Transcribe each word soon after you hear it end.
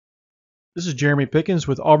This is Jeremy Pickens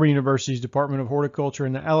with Auburn University's Department of Horticulture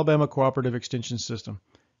and the Alabama Cooperative Extension System.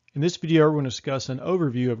 In this video, we're going to discuss an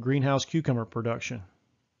overview of greenhouse cucumber production.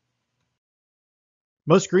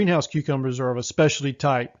 Most greenhouse cucumbers are of a specialty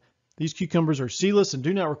type. These cucumbers are seedless and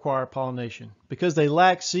do not require pollination. Because they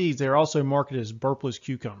lack seeds, they are also marketed as burpless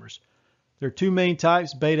cucumbers. There are two main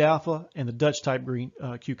types, beta alpha and the Dutch type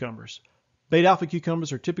cucumbers. Beta alpha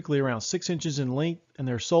cucumbers are typically around 6 inches in length and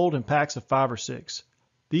they're sold in packs of 5 or 6.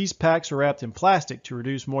 These packs are wrapped in plastic to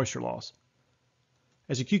reduce moisture loss.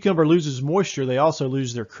 As a cucumber loses moisture, they also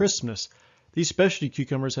lose their crispness. These specialty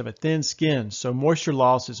cucumbers have a thin skin, so moisture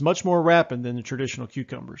loss is much more rapid than the traditional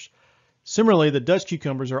cucumbers. Similarly, the Dutch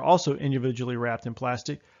cucumbers are also individually wrapped in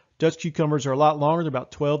plastic. Dutch cucumbers are a lot longer, they're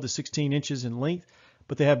about 12 to 16 inches in length,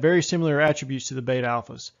 but they have very similar attributes to the beta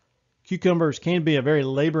alphas. Cucumbers can be a very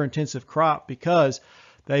labor-intensive crop because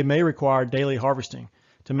they may require daily harvesting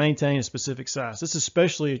to maintain a specific size. This is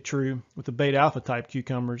especially true with the beta alpha type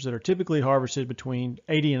cucumbers that are typically harvested between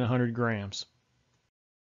 80 and 100 grams.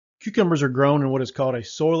 Cucumbers are grown in what is called a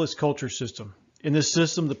soilless culture system. In this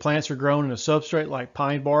system, the plants are grown in a substrate like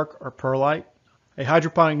pine bark or perlite. A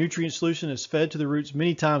hydroponic nutrient solution is fed to the roots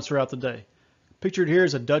many times throughout the day. Pictured here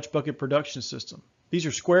is a Dutch bucket production system. These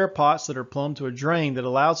are square pots that are plumbed to a drain that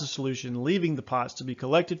allows the solution leaving the pots to be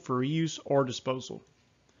collected for reuse or disposal.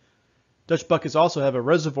 Dutch buckets also have a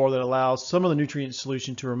reservoir that allows some of the nutrient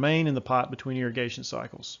solution to remain in the pot between irrigation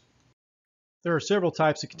cycles. There are several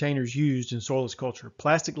types of containers used in soilless culture.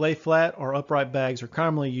 Plastic lay flat or upright bags are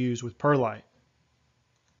commonly used with perlite.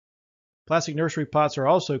 Plastic nursery pots are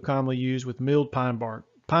also commonly used with milled pine bark.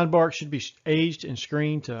 Pine bark should be aged and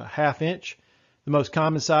screened to 1/2 inch. The most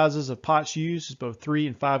common sizes of pots used is both 3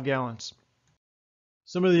 and 5 gallons.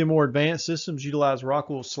 Some of the more advanced systems utilize rock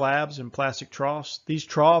wool slabs and plastic troughs. These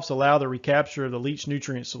troughs allow the recapture of the leached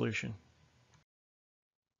nutrient solution.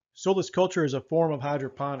 Soilless culture is a form of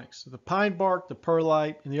hydroponics. The pine bark, the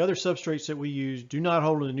perlite, and the other substrates that we use do not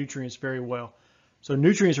hold the nutrients very well. So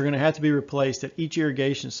nutrients are going to have to be replaced at each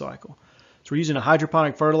irrigation cycle. So we're using a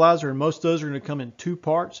hydroponic fertilizer, and most of those are going to come in 2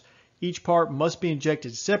 parts. Each part must be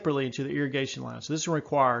injected separately into the irrigation line. So this will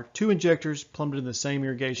require 2 injectors plumbed in the same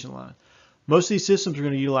irrigation line. Most of these systems are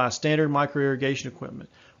going to utilize standard micro irrigation equipment.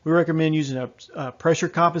 We recommend using a pressure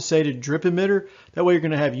compensated drip emitter. That way you're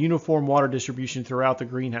going to have uniform water distribution throughout the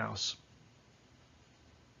greenhouse.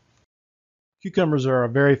 Cucumbers are a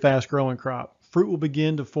very fast growing crop. Fruit will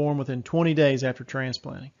begin to form within 20 days after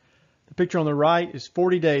transplanting. The picture on the right is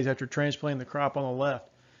 40 days after transplanting the crop on the left.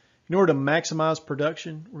 In order to maximize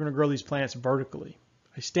production, we're going to grow these plants vertically.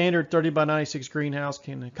 A standard 30 by 96 greenhouse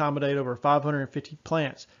can accommodate over 550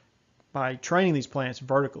 plants by training these plants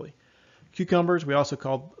vertically. Cucumbers, we also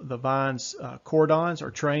call the vines cordons,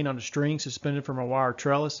 are trained on a string suspended from a wire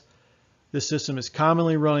trellis. This system is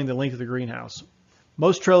commonly running the length of the greenhouse.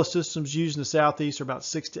 Most trellis systems used in the southeast are about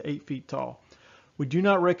 6 to 8 feet tall. We do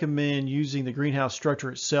not recommend using the greenhouse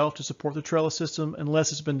structure itself to support the trellis system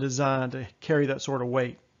unless it's been designed to carry that sort of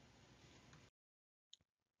weight.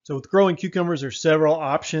 So with growing cucumbers, there are several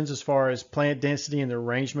options as far as plant density and the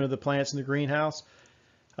arrangement of the plants in the greenhouse.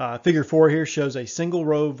 Figure 4 here shows a single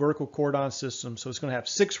row vertical cordon system. So it's going to have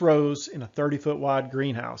 6 rows in a 30-foot wide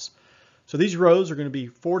greenhouse. So these rows are going to be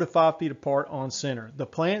 4 to 5 feet apart on center. The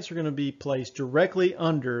plants are going to be placed directly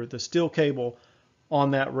under the steel cable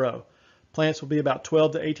on that row. Plants will be about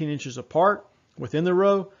 12 to 18 inches apart within the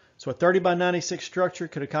row. So a 30 by 96 structure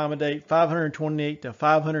could accommodate 528 to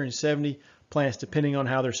 570 plants depending on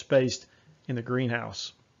how they're spaced in the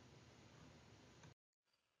greenhouse.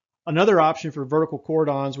 Another option for vertical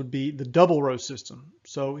cordons would be the double row system.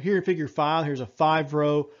 So here in figure 5, here's a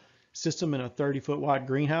 5-row system in a 30-foot wide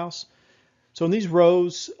greenhouse. So in these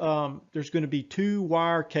rows, there's going to be 2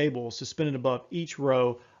 wire cables suspended above each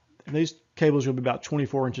row, and these cables will be about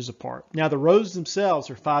 24 inches apart. Now the rows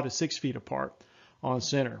themselves are 5 to 6 feet apart on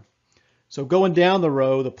center. So going down the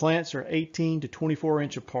row, the plants are 18 to 24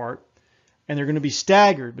 inch apart, and they're going to be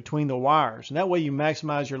staggered between the wires, and that way you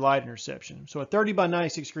maximize your light interception. So a 30 by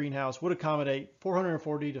 96 greenhouse would accommodate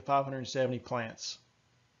 440 to 570 plants.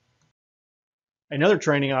 Another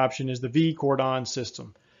training option is the V cordon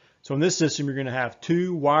system. So in this system, you're going to have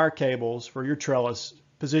 2 wire cables for your trellis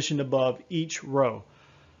positioned above each row.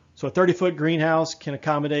 So a 30-foot greenhouse can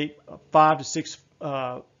accommodate 5 to 6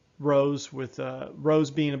 rows, with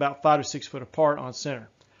rows being about 5 to 6 foot apart on center.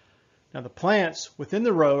 Now the plants within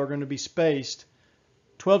the row are going to be spaced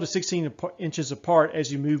 12 to 16 inches apart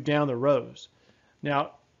as you move down the rows.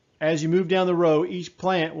 Now as you move down the row, each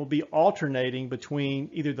plant will be alternating between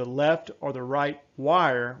either the left or the right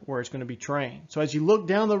wire where it's going to be trained. So as you look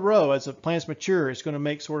down the row, as the plants mature, it's going to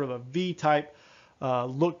make sort of a V-type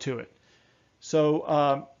look to it.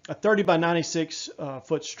 So a 30 by 96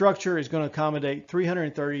 foot structure is going to accommodate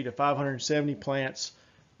 330 to 570 plants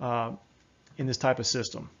in this type of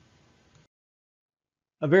system.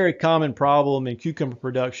 A very common problem in cucumber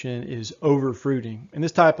production is overfruiting. In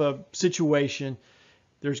this type of situation,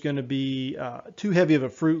 there's going to be too heavy of a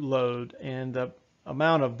fruit load, and the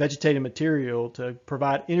amount of vegetative material to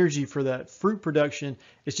provide energy for that fruit production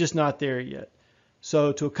is just not there yet.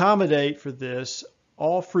 So to accommodate for this,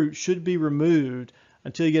 all fruit should be removed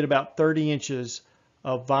until you get about 30 inches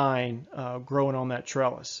of vine growing on that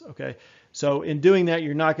trellis. Okay, so in doing that,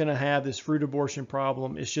 you're not going to have this fruit abortion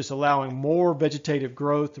problem. It's just allowing more vegetative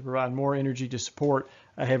growth to provide more energy to support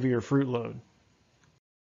a heavier fruit load.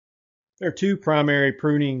 There are two primary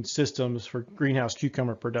pruning systems for greenhouse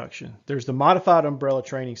cucumber production. There's the modified umbrella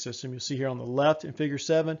training system you'll see here on the left in figure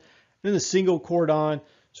 7, and then the single cordon,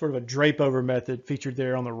 sort of a drape over method featured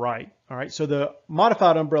there on the right. All right, so the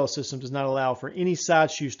modified umbrella system does not allow for any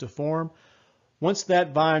side shoots to form. Once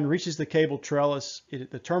that vine reaches the cable trellis,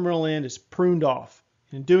 the terminal end is pruned off.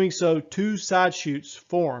 In doing so, two side shoots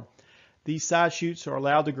form. These side shoots are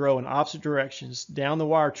allowed to grow in opposite directions down the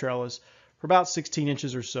wire trellis for about 16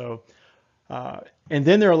 inches or so. And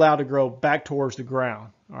then they're allowed to grow back towards the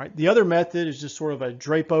ground. All right. The other method is just sort of a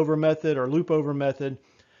drape over method or loop over method,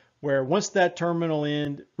 where once that terminal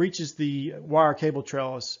end reaches the wire cable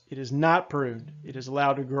trellis, it is not pruned. It is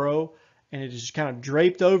allowed to grow, and it is just kind of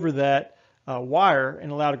draped over that wire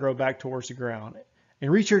and allowed to grow back towards the ground.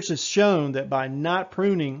 And research has shown that by not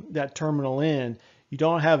pruning that terminal end, you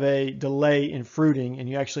don't have a delay in fruiting, and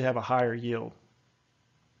you actually have a higher yield.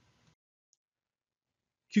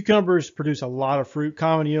 Cucumbers produce a lot of fruit.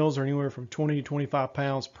 Common yields are anywhere from 20 to 25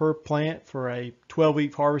 pounds per plant for a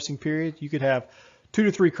 12-week harvesting period. You could have 2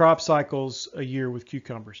 to 3 crop cycles a year with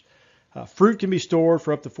cucumbers. Fruit can be stored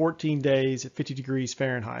for up to 14 days at 50 degrees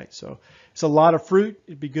Fahrenheit. So it's a lot of fruit.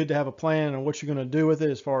 It'd be good to have a plan on what you're going to do with it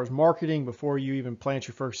as far as marketing before you even plant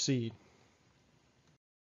your first seed.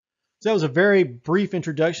 So that was a very brief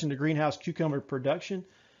introduction to greenhouse cucumber production.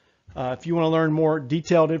 If you want to learn more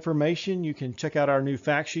detailed information, you can check out our new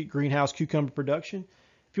fact sheet, Greenhouse Cucumber Production.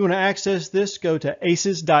 If you want to access this, go to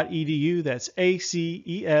aces.edu. That's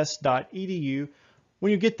aces.edu.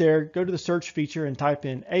 When you get there, go to the search feature and type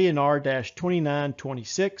in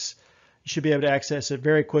ANR-2926. You should be able to access it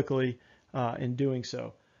very quickly in doing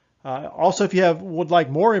so. Also, if you would like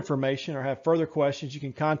more information or have further questions, you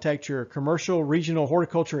can contact your commercial regional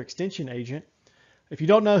horticulture extension agent. If you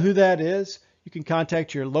don't know who that is, you can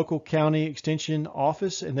contact your local county extension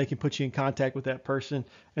office, and they can put you in contact with that person.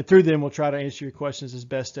 And through them, we'll try to answer your questions as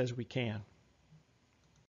best as we can.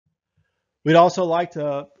 We'd also like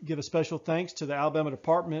to give a special thanks to the Alabama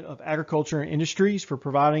Department of Agriculture and Industries for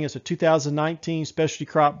providing us a 2019 Specialty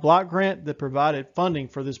Crop Block Grant that provided funding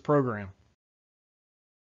for this program.